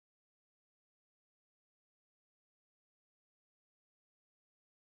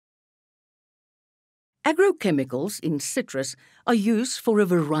Agrochemicals in citrus are used for a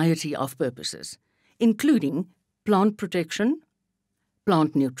variety of purposes, including plant protection,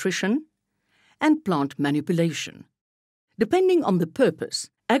 plant nutrition, and plant manipulation. Depending on the purpose,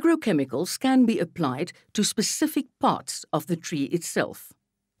 agrochemicals can be applied to specific parts of the tree itself,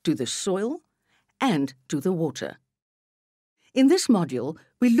 to the soil, and to the water. In this module,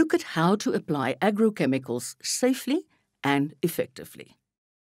 we look at how to apply agrochemicals safely and effectively.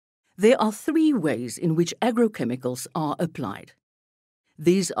 There are 3 ways in which agrochemicals are applied.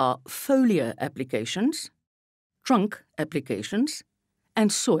 These are foliar applications, trunk applications,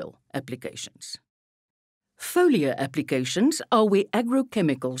 and soil applications. Foliar applications are where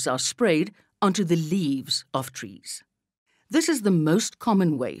agrochemicals are sprayed onto the leaves of trees. This is the most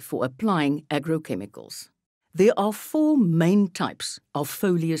common way for applying agrochemicals. There are 4 main types of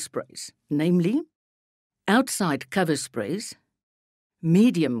foliar sprays, namely outside cover sprays,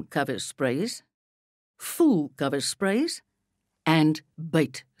 medium cover sprays, full cover sprays, and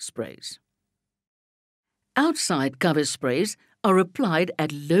bait sprays. Outside cover sprays are applied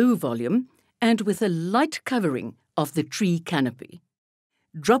at low volume and with a light covering of the tree canopy.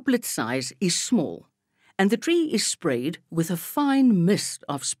 Droplet size is small, and the tree is sprayed with a fine mist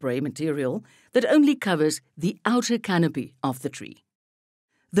of spray material that only covers the outer canopy of the tree.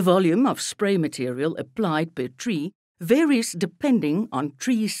 The volume of spray material applied per tree varies depending on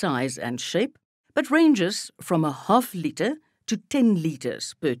tree size and shape, but ranges from a ½ liter to 10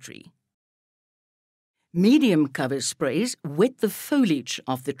 liters per tree. Medium cover sprays wet the foliage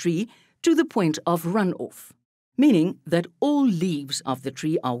of the tree to the point of runoff, meaning that all leaves of the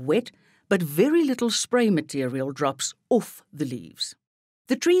tree are wet, but very little spray material drops off the leaves.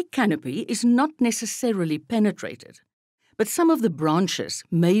 The tree canopy is not necessarily penetrated, but some of the branches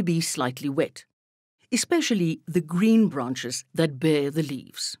may be slightly wet, especially the green branches that bear the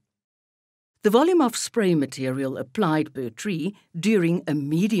leaves. The volume of spray material applied per tree during a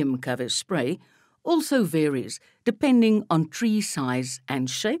medium cover spray also varies depending on tree size and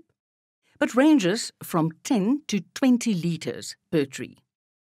shape, but ranges from 10 to 20 liters per tree.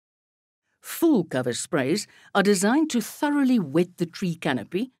 Full cover sprays are designed to thoroughly wet the tree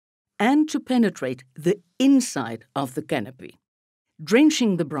canopy and to penetrate the inside of the canopy,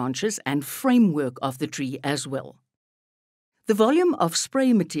 drenching the branches and framework of the tree as well. The volume of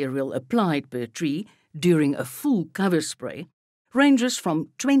spray material applied per tree during a full cover spray ranges from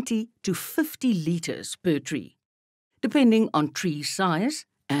 20 to 50 liters per tree, depending on tree size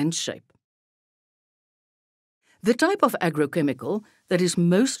and shape. The type of agrochemical that is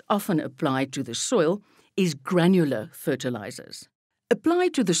most often applied to the soil is granular fertilizers. Apply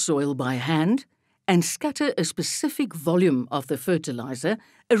to the soil by hand and scatter a specific volume of the fertilizer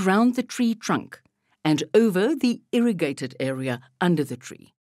around the tree trunk and over the irrigated area under the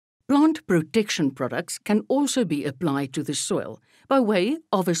tree. Plant protection products can also be applied to the soil by way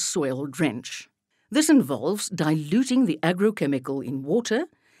of a soil drench. This involves diluting the agrochemical in water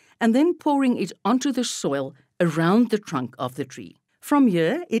and then pouring it onto the soil around the trunk of the tree. From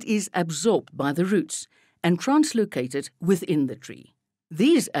here, it is absorbed by the roots and translocated within the tree.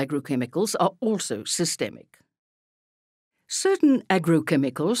 These agrochemicals are also systemic. Certain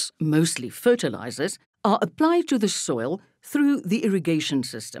agrochemicals, mostly fertilizers, are applied to the soil through the irrigation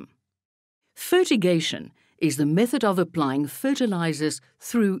system. Fertigation is the method of applying fertilizers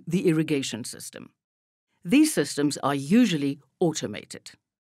through the irrigation system. These systems are usually automated.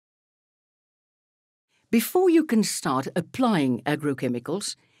 Before you can start applying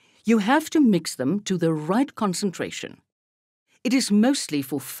agrochemicals, you have to mix them to the right concentration. It is mostly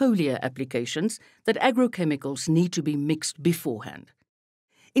for foliar applications that agrochemicals need to be mixed beforehand.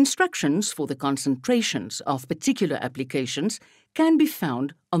 Instructions for the concentrations of particular applications can be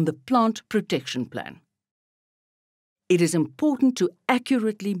found on the plant protection plan. It is important to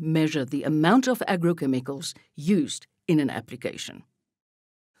accurately measure the amount of agrochemicals used in an application.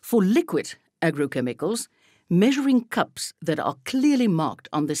 For liquid agrochemicals, measuring cups that are clearly marked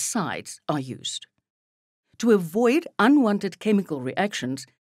on the sides are used. To avoid unwanted chemical reactions,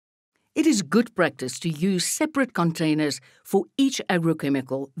 it is good practice to use separate containers for each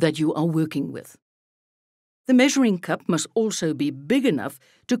agrochemical that you are working with. The measuring cup must also be big enough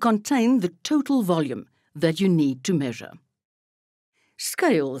to contain the total volume that you need to measure.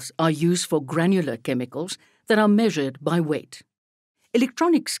 Scales are used for granular chemicals that are measured by weight.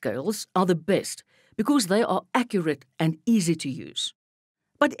 Electronic scales are the best because they are accurate and easy to use.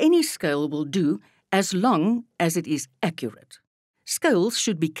 But any scale will do as long as it is accurate. Scales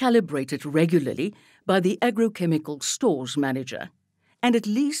should be calibrated regularly by the agrochemical stores manager and at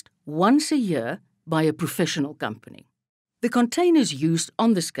least once a year by a professional company. The containers used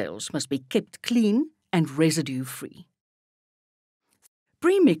on the scales must be kept clean and residue-free.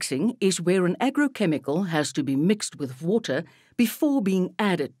 Pre-mixing is where an agrochemical has to be mixed with water before being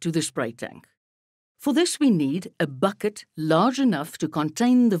added to the spray tank. For this, we need a bucket large enough to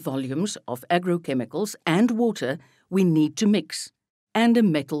contain the volumes of agrochemicals and water we need to mix, and a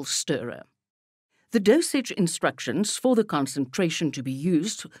metal stirrer. The dosage instructions for the concentration to be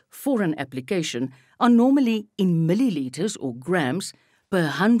used for an application are normally in milliliters or grams per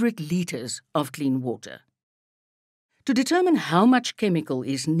 100 liters of clean water. To determine how much chemical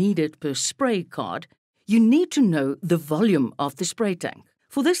is needed per spray card, you need to know the volume of the spray tank.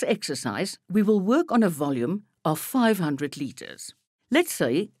 For this exercise, we will work on a volume of 500 liters. Let's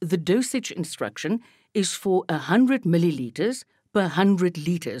say the dosage instruction is for 100 milliliters per 100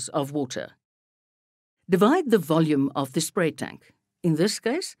 liters of water. Divide the volume of the spray tank, in this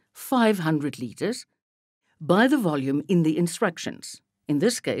case 500 liters, by the volume in the instructions, in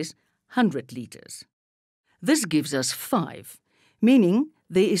this case 100 liters. This gives us 5, meaning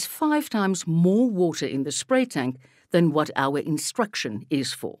there is 5 times more water in the spray tank than what our instruction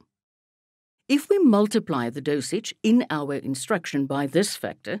is for. If we multiply the dosage in our instruction by this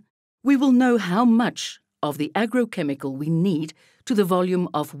factor, we will know how much of the agrochemical we need to the volume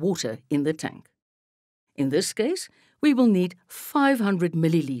of water in the tank. In this case, we will need 500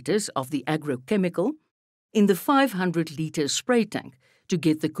 milliliters of the agrochemical in the 500-liter spray tank to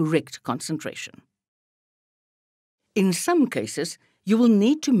get the correct concentration. In some cases, you will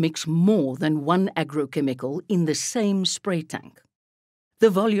need to mix more than one agrochemical in the same spray tank. The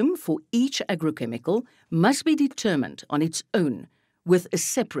volume for each agrochemical must be determined on its own with a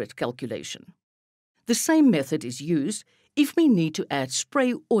separate calculation. The same method is used if we need to add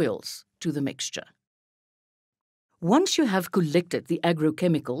spray oils to the mixture. Once you have collected the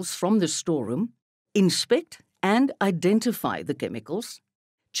agrochemicals from the storeroom, inspect and identify the chemicals,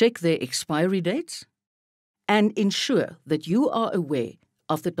 check their expiry dates, and ensure that you are aware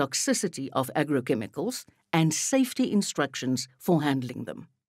of the toxicity of agrochemicals and safety instructions for handling them.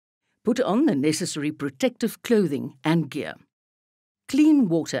 Put on the necessary protective clothing and gear. Clean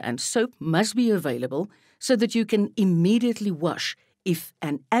water and soap must be available so that you can immediately wash if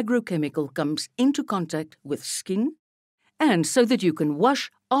an agrochemical comes into contact with skin, and so that you can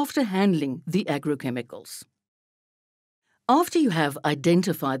wash after handling the agrochemicals. After you have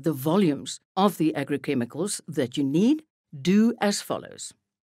identified the volumes of the agrochemicals that you need, do as follows.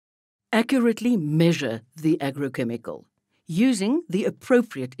 Accurately measure the agrochemical using the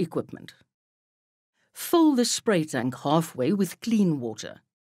appropriate equipment. Fill the spray tank halfway with clean water.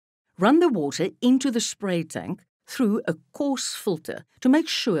 Run the water into the spray tank through a coarse filter to make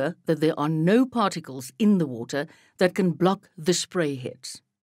sure that there are no particles in the water that can block the spray heads.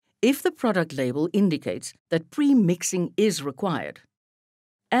 If the product label indicates that pre-mixing is required,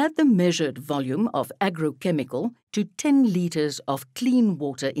 add the measured volume of agrochemical to 10 liters of clean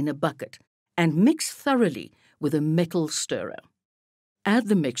water in a bucket and mix thoroughly with a metal stirrer. Add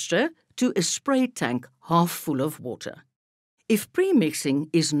the mixture to a spray tank half full of water. If pre-mixing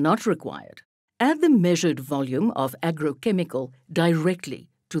is not required, add the measured volume of agrochemical directly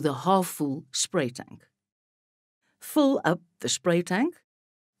to the half-full spray tank. Fill up the spray tank,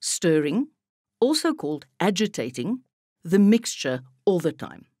 stirring, also called agitating, the mixture all the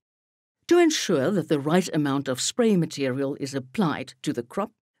time. To ensure that the right amount of spray material is applied to the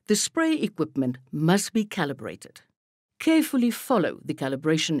crop, the spray equipment must be calibrated. Carefully follow the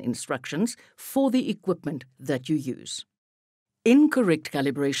calibration instructions for the equipment that you use. Incorrect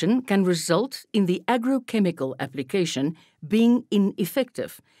calibration can result in the agrochemical application being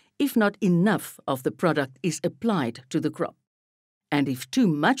ineffective if not enough of the product is applied to the crop. And if too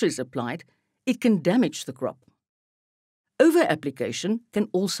much is applied, it can damage the crop. Over-application can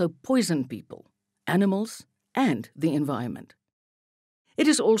also poison people, animals, and the environment. It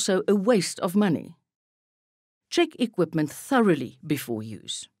is also a waste of money. Check equipment thoroughly before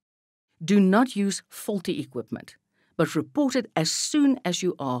use. Do not use faulty equipment, but report it as soon as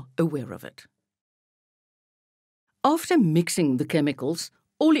you are aware of it. After mixing the chemicals,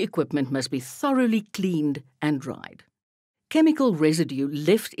 all equipment must be thoroughly cleaned and dried. Chemical residue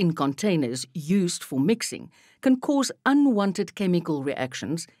left in containers used for mixing can cause unwanted chemical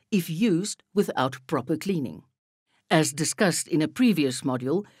reactions if used without proper cleaning. As discussed in a previous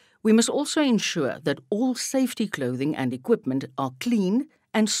module, we must also ensure that all safety clothing and equipment are cleaned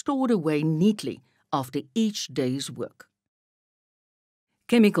and stored away neatly after each day's work.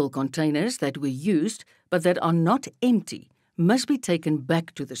 Chemical containers that were used but that are not empty must be taken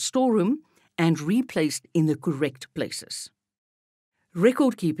back to the storeroom and replaced in the correct places.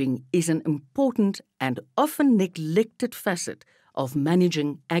 Record keeping is an important and often neglected facet of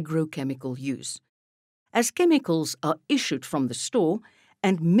managing agrochemical use, As chemicals are issued from the store,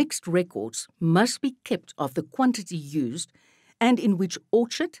 and mixed records must be kept of the quantity used and in which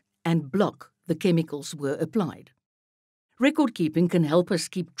orchard and block the chemicals were applied. Record keeping can help us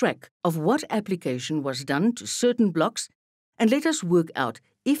keep track of what application was done to certain blocks and let us work out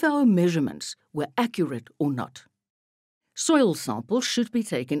if our measurements were accurate or not. Soil samples should be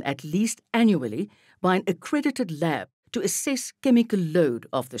taken at least annually by an accredited lab to assess chemical load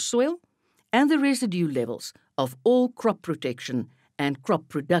of the soil and the residue levels of all crop protection and crop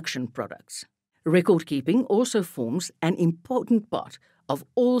production products. Record keeping also forms an important part of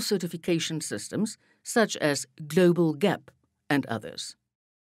all certification systems, such as Global GAP and others.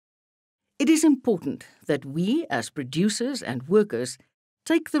 It is important that we, as producers and workers,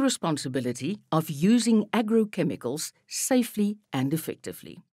 take the responsibility of using agrochemicals safely and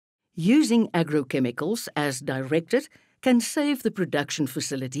effectively. Using agrochemicals as directed can save the production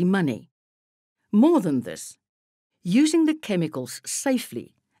facility money. More than this, using the chemicals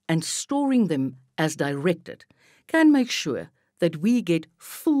safely and storing them as directed can make sure that we get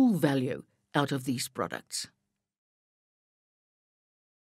full value out of these products.